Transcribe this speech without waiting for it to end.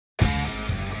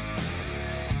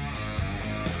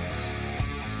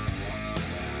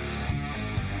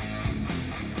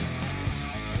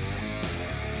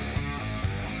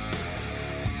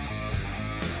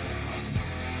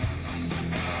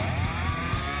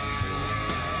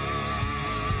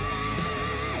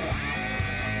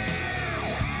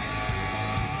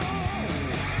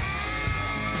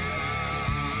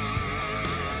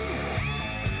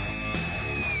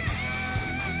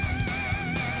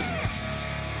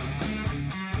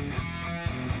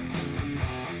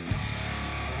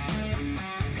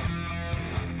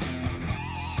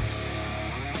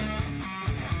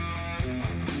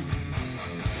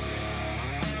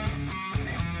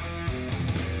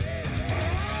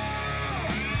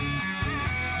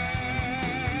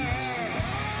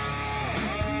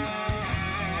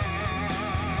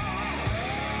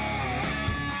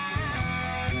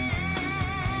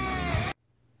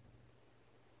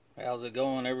How's it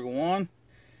going, everyone?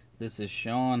 This is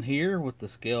Sean here with the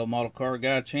Scale Model Car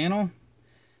Guy channel,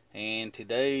 and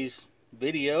today's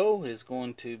video is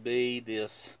going to be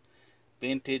this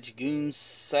vintage GUNZE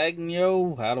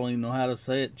SANGYO, I don't even know how to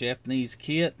say it, Japanese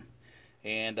kit.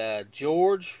 And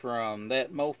George from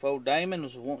that MOFO DAMON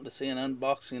was wanting to see an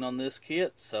unboxing on this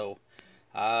kit, so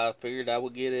I figured I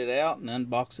would get it out and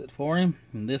unbox it for him.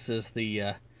 And this is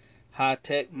the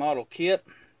high-tech model kit.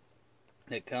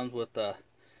 It comes with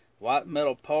white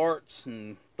metal parts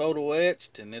and photo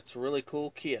etched, and it's a really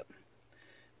cool kit.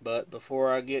 But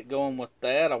before I get going with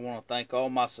that, I want to thank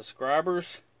all my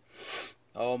subscribers,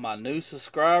 all my new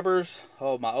subscribers,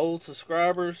 all my old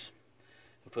subscribers.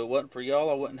 If it wasn't for y'all,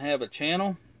 I wouldn't have a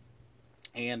channel.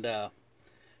 And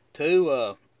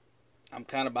two, I'm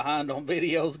kind of behind on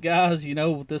videos, guys. You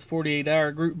know, with this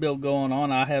 48-hour group build going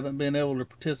on, I haven't been able to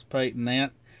participate in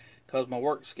that because my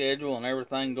work schedule and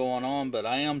everything going on, but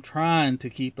I am trying to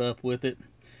keep up with it.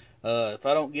 If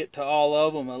I don't get to all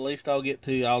of them, at least I'll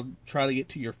try to get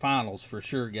to your finals for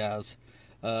sure, guys.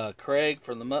 Craig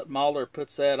from the Mutt Mauler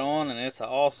puts that on, and it's an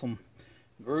awesome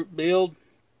group build,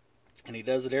 and he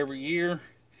does it every year.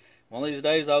 One of these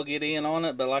days I'll get in on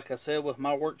it, but like I said, with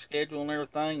my work schedule and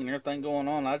everything going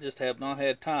on, I just have not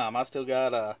had time. I still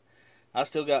got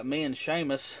me and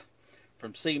Seamus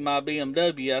from See My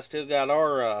BMW. I still got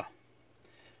our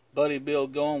buddy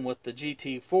build going with the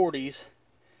GT40s,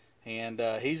 and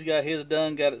he's got his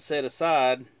done, got it set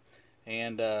aside,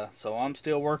 and so I'm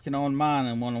still working on mine.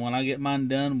 And when I get mine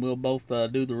done, we'll both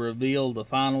do the reveal, the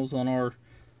finals on our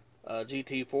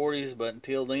GT40s. But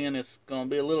until then, it's gonna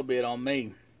be a little bit on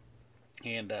me.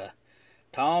 And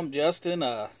Tom, Justin,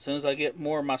 as soon as I get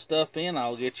more of my stuff in,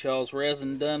 I'll get y'all's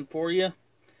resin done for you.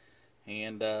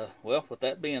 And well, with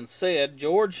that being said,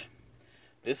 George,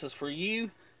 this is for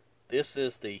you. This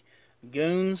is the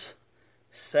GUNZE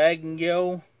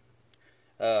SANGYO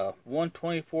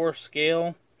 1/24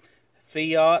 scale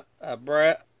FIAT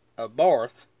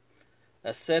ABARTH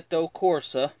ASSETTO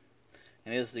CORSA,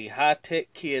 and is the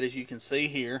high-tech kit, as you can see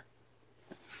here.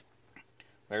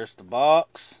 There's the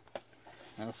box.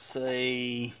 Let's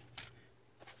see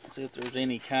if there's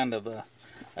any kind of a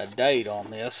date on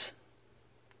this.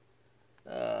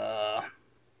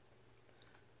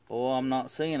 Boy, I'm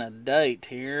not seeing a date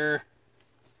here.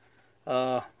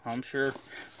 I'm sure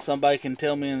somebody can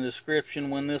tell me in the description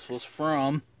when this was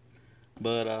from.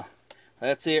 But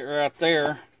that's it right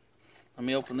there. Let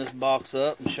me open this box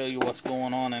up and show you what's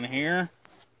going on in here.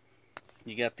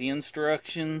 You got the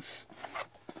instructions.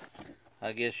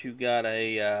 I guess you got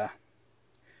a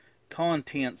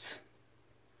contents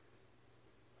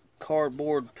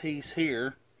cardboard piece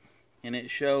here, and it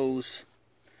shows,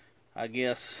 I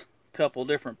guess, a couple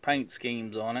different paint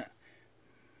schemes on it.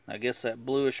 I guess that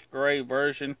bluish gray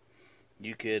version,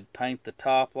 you could paint the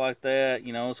top like that.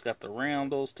 You know, it's got the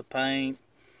roundels to paint.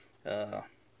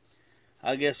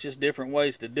 I guess just different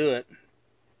ways to do it.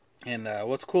 And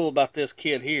what's cool about this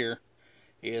kit here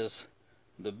is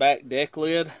the back deck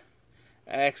lid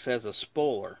acts as a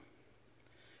spoiler.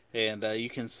 And you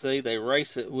can see they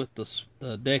race it with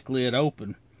the deck lid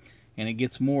open, and it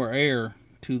gets more air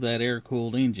to that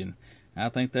air-cooled engine. I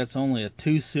think that's only a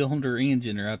 2-cylinder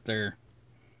engine right there.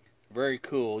 Very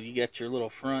cool. You got your little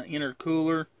front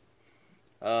intercooler.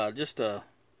 Just a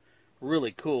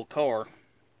really cool car.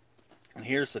 And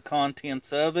here's the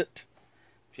contents of it.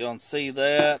 If you don't see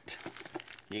that,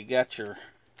 you got your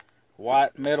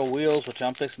white metal wheels, which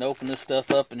I'm fixing to open this stuff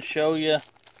up and show you.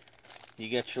 You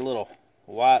got your little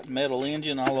white metal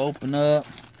engine I'll open up,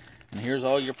 and here's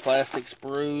all your plastic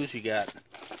sprues. You got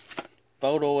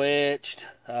photo etched.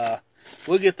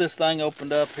 We'll get this thing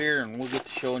opened up here, and we'll get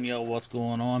to showing you what's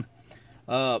going on.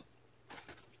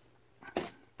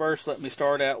 First, let me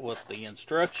start out with the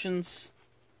instructions.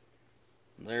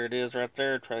 There it is right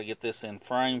there. Try to get this in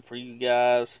frame for you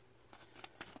guys.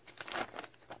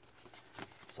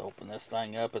 Let's open this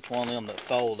thing up. It's one of them that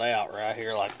fold out right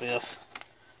here like this.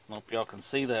 I don't know if y'all can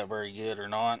see that very good or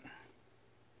not.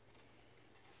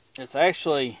 It's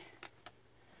actually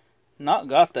not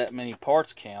got that many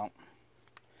parts count.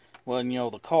 Well, you know,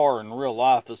 the car in real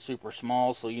life is super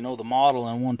small, so you know the model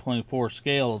in 1/24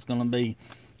 scale is going to be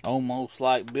almost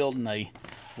like building a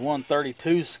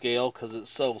 1/32 scale because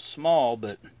it's so small.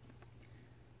 But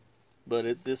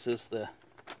this is the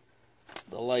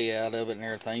layout of it and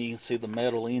everything. You can see the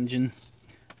metal engine.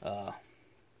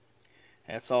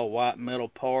 That's all white metal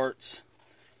parts.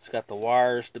 It's got the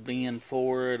wires to bend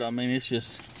for it. I mean, it's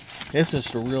just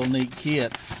a real neat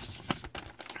kit.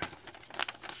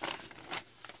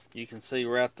 You can see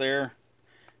right there.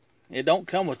 It don't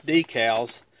come with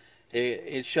decals.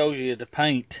 It shows you to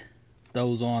paint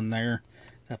those on there.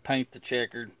 paint the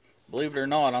checkered. Believe it or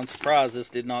not, I'm surprised this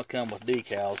did not come with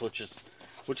decals,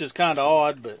 which is kind of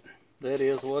odd, but that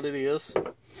is what it is.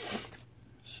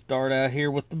 Start out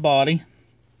here with the body.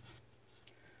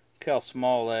 Look how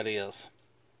small that is.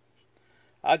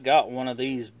 I got one of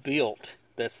these built.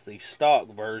 That's the stock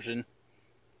version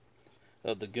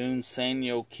of the GUNZE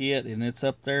SANGYO kit, and it's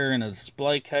up there in a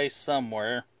display case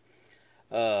somewhere.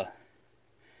 And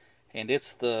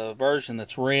it's the version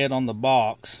that's red on the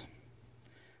box,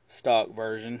 stock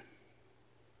version.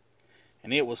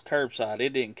 And it was curbside.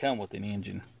 It didn't come with an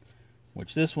engine,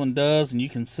 which this one does. And you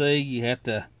can see you have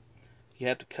to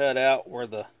cut out where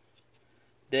the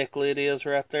deck lid is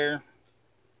right there.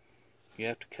 You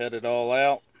have to cut it all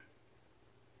out.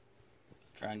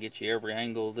 Try and get you every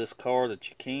angle of this car that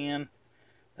you can.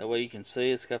 That way you can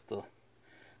see it's got the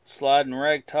sliding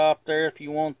rag top there if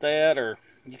you want that, or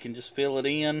you can just fill it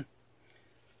in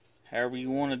however you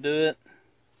want to do it.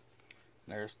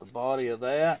 There's the body of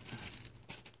that.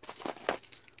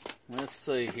 Let's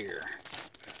see here.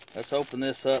 Let's open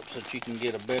this up so that you can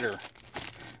get a better...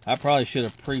 I probably should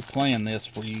have pre-planned this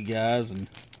for you guys and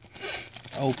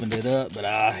opened it up, but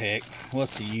heck,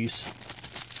 what's the use?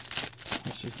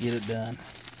 Let's just get it done.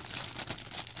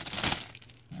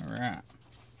 Alright.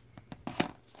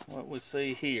 What we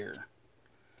see here,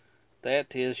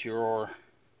 that is your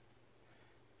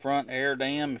front air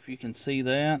dam, if you can see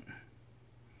that.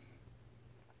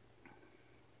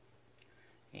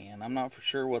 And I'm not for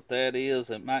sure what that is.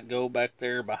 It might go back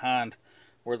there behind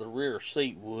where the rear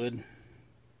seat would.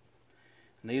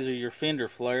 And these are your fender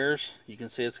flares. You can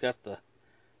see it's got the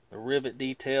rivet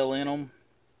detail in them.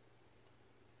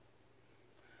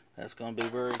 That's going to be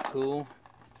very cool.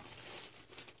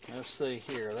 Let's see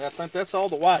here. I think that's all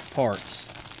the white parts.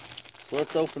 So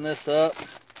let's open this up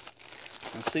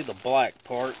and see the black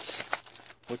parts,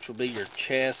 which will be your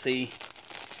chassis.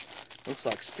 Looks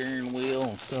like steering wheel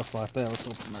and stuff like that. Let's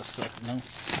open this up. No,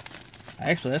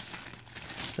 actually, is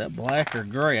that black or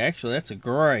gray? Actually, that's a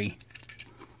gray.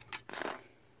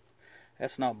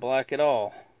 That's not black at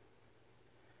all.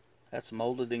 That's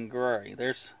molded in gray.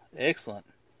 There's excellent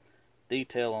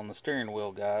detail on the steering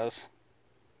wheel, guys.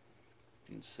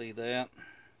 You can see that.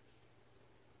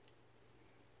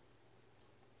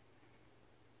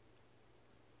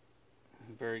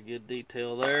 Very good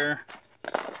detail there.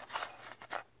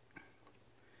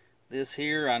 This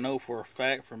here, I know for a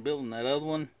fact from building that other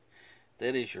one,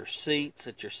 that is your seats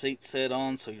that your seat set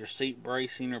on, so your seat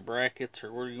bracing or brackets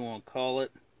or whatever you want to call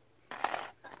it.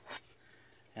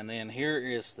 And then here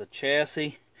is the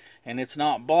chassis, and it's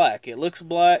not black. It looks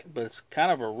black, but it's kind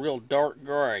of a real dark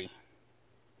gray.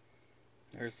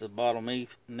 There's the bottom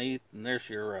beneath, and there's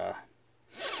your,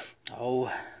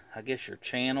 I guess your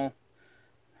channel,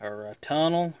 or a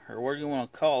tunnel, or whatever you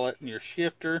want to call it, and your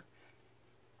shifter,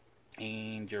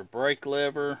 and your brake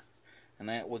lever, and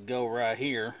that would go right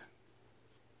here.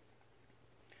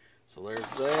 So there's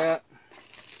that.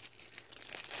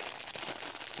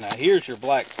 Now here's your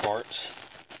black parts.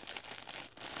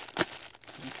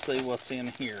 Let's see what's in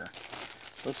here.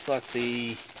 Looks like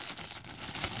let's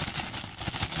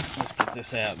get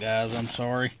this out, guys. I'm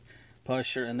sorry.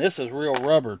 Pusher, and this is real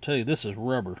rubber too. This is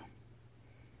rubber.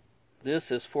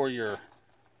 This is for your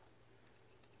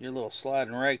little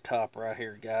sliding rake top right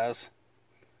here, guys.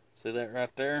 See that right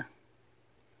there?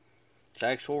 It's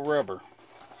actual rubber.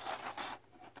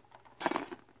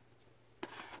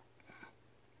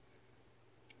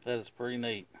 That is pretty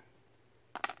neat.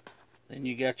 Then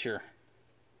you got your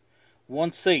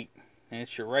one seat, and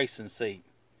it's your racing seat.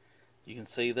 You can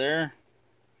see there.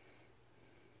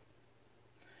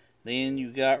 Then you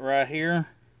got right here,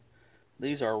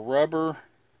 these are rubber,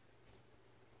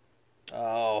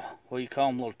 what do you call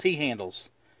them, little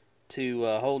T-handles to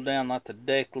hold down like the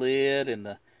deck lid and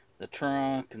the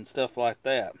trunk and stuff like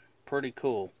that. Pretty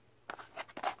cool.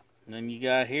 And then you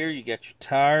got here, you got your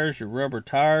tires, your rubber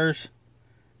tires.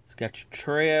 It's got your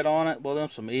tread on it. Well, them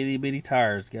some itty bitty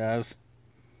tires, guys.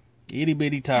 Itty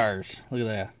bitty tires. Look at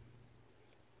that.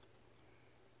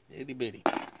 Itty bitty.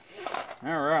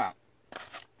 Alright.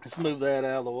 Let's move that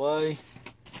out of the way.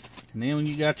 And then when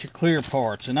you got your clear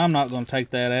parts, and I'm not going to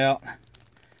take that out.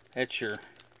 That's your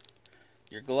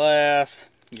glass,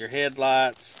 your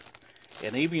headlights,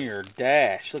 and even your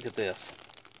dash. Look at this.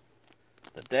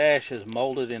 The dash is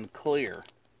molded in clear.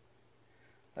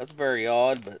 That's very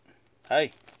odd, but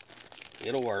hey,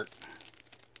 it'll work.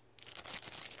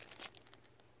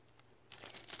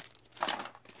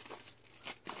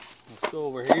 Let's go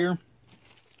over here.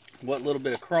 What little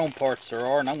bit of chrome parts there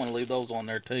are, and I'm going to leave those on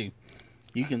there too.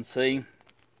 You can see,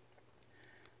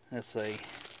 let's see,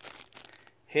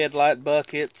 headlight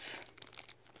buckets.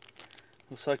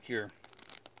 Looks like your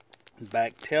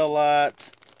back tail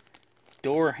lights,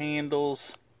 door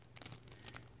handles,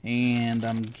 and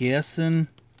I'm guessing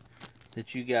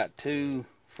that you got 2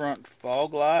 front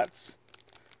fog lights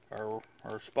or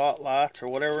spotlights or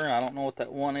whatever. I don't know what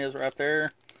that one is right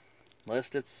there,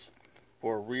 unless it's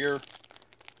for a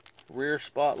rear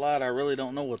spotlight. I really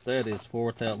don't know what that is for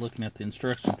without looking at the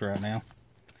instructions right now.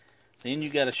 Then you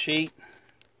got a sheet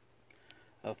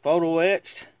of photo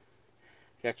etched.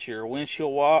 Got your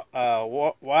windshield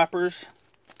wipers.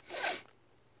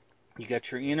 You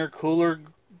got your intercooler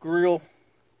grill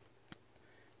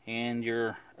and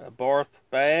your ABARTH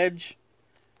badging,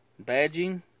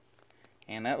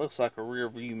 and that looks like a rear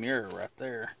view mirror right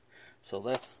there. So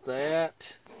that's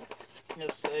that.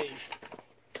 Let's see.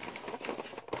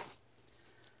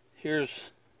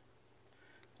 Here's,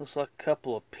 looks like a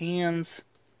couple of pins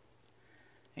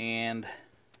and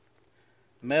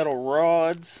metal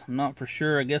rods. I'm not for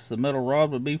sure. I guess the metal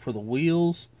rod would be for the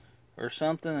wheels or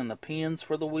something, and the pins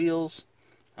for the wheels.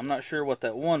 I'm not sure what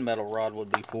that one metal rod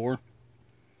would be for.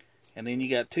 And then you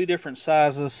got 2 different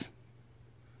sizes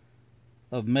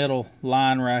of metal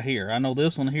line right here. I know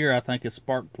this one here, I think it's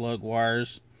spark plug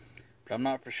wires, but I'm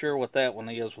not for sure what that one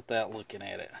is without looking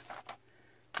at it.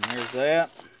 And there's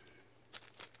that.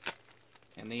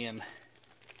 And then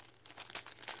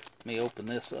let me open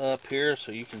this up here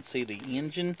so you can see the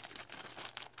engine.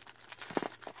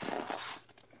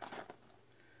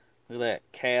 Look at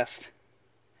that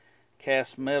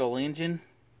cast metal engine.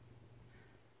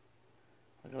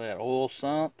 Look at that oil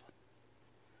sump.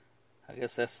 I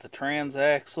guess that's the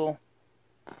transaxle.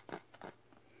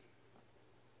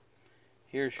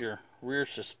 Here's your rear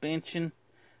suspension,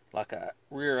 like a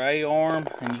rear A-arm,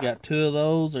 and you got 2 of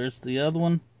those. There's the other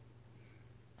one.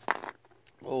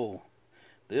 Oh,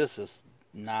 this is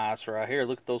nice right here.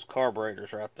 Look at those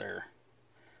carburetors right there.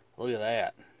 Look at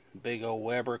that. Big old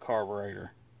Weber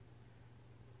carburetor.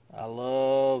 I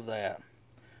love that.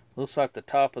 Looks like the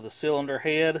top of the cylinder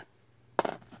head.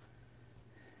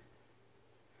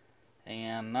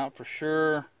 And not for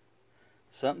sure.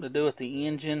 Something to do with the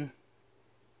engine.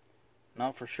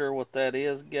 Not for sure what that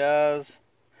is, guys.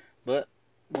 But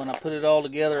when I put it all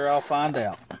together, I'll find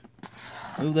out.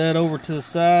 Move that over to the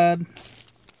side.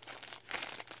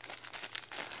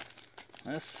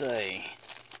 Let's see.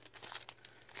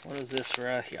 What is this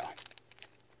right here?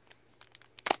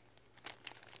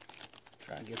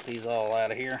 Try to get these all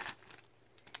out of here.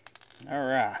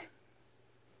 Alright.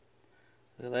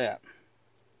 Look at that.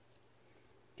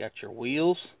 Got your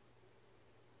wheels.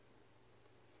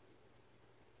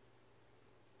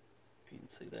 If you can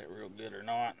see that real good or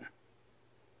not.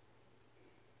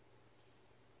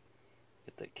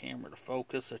 Get that camera to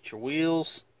focus at your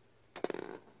wheels.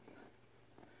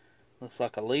 Looks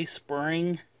like a leaf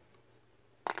spring.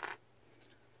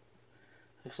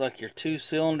 Looks like your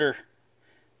 2-cylinder,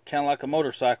 kind of like a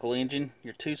motorcycle engine,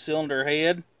 your 2-cylinder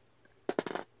head.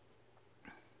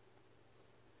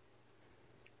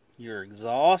 Your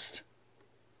exhaust.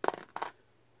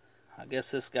 I guess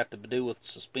this got to do with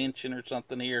suspension or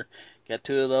something here. Got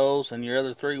 2 of those, and your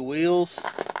other 3 wheels.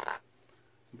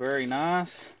 Very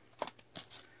nice.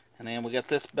 And then we got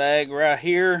this bag right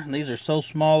here. And these are so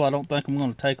small, I don't think I'm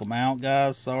going to take them out,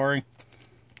 guys. Sorry.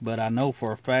 But I know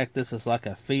for a fact this is like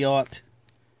a FIAT.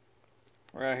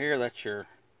 Right here, that's your,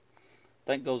 I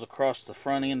think goes across the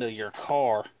front end of your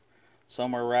car.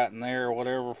 Somewhere right in there or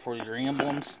whatever for your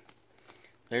emblems.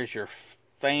 There's your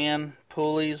fan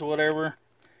pulleys, whatever.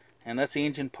 And that's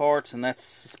engine parts, and that's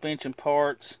suspension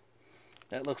parts.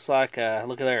 That looks like,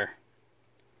 look at there.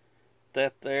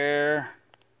 That there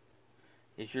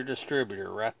is your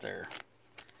distributor right there.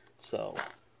 So,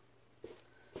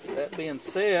 that being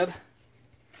said,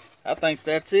 I think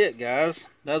that's it, guys.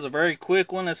 That was a very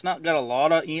quick one. It's not got a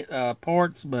lot of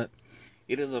parts, but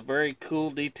it is a very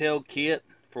cool detailed kit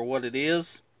for what it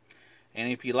is. And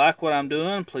if you like what I'm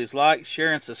doing, please like,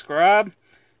 share, and subscribe.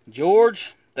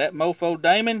 George, that mofo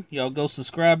Damon, y'all go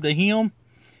subscribe to him.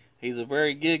 He's a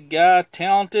very good guy,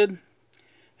 talented.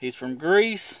 He's from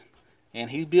Greece,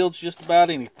 and he builds just about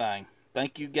anything.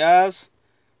 Thank you, guys.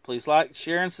 Please like,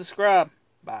 share, and subscribe.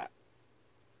 Bye.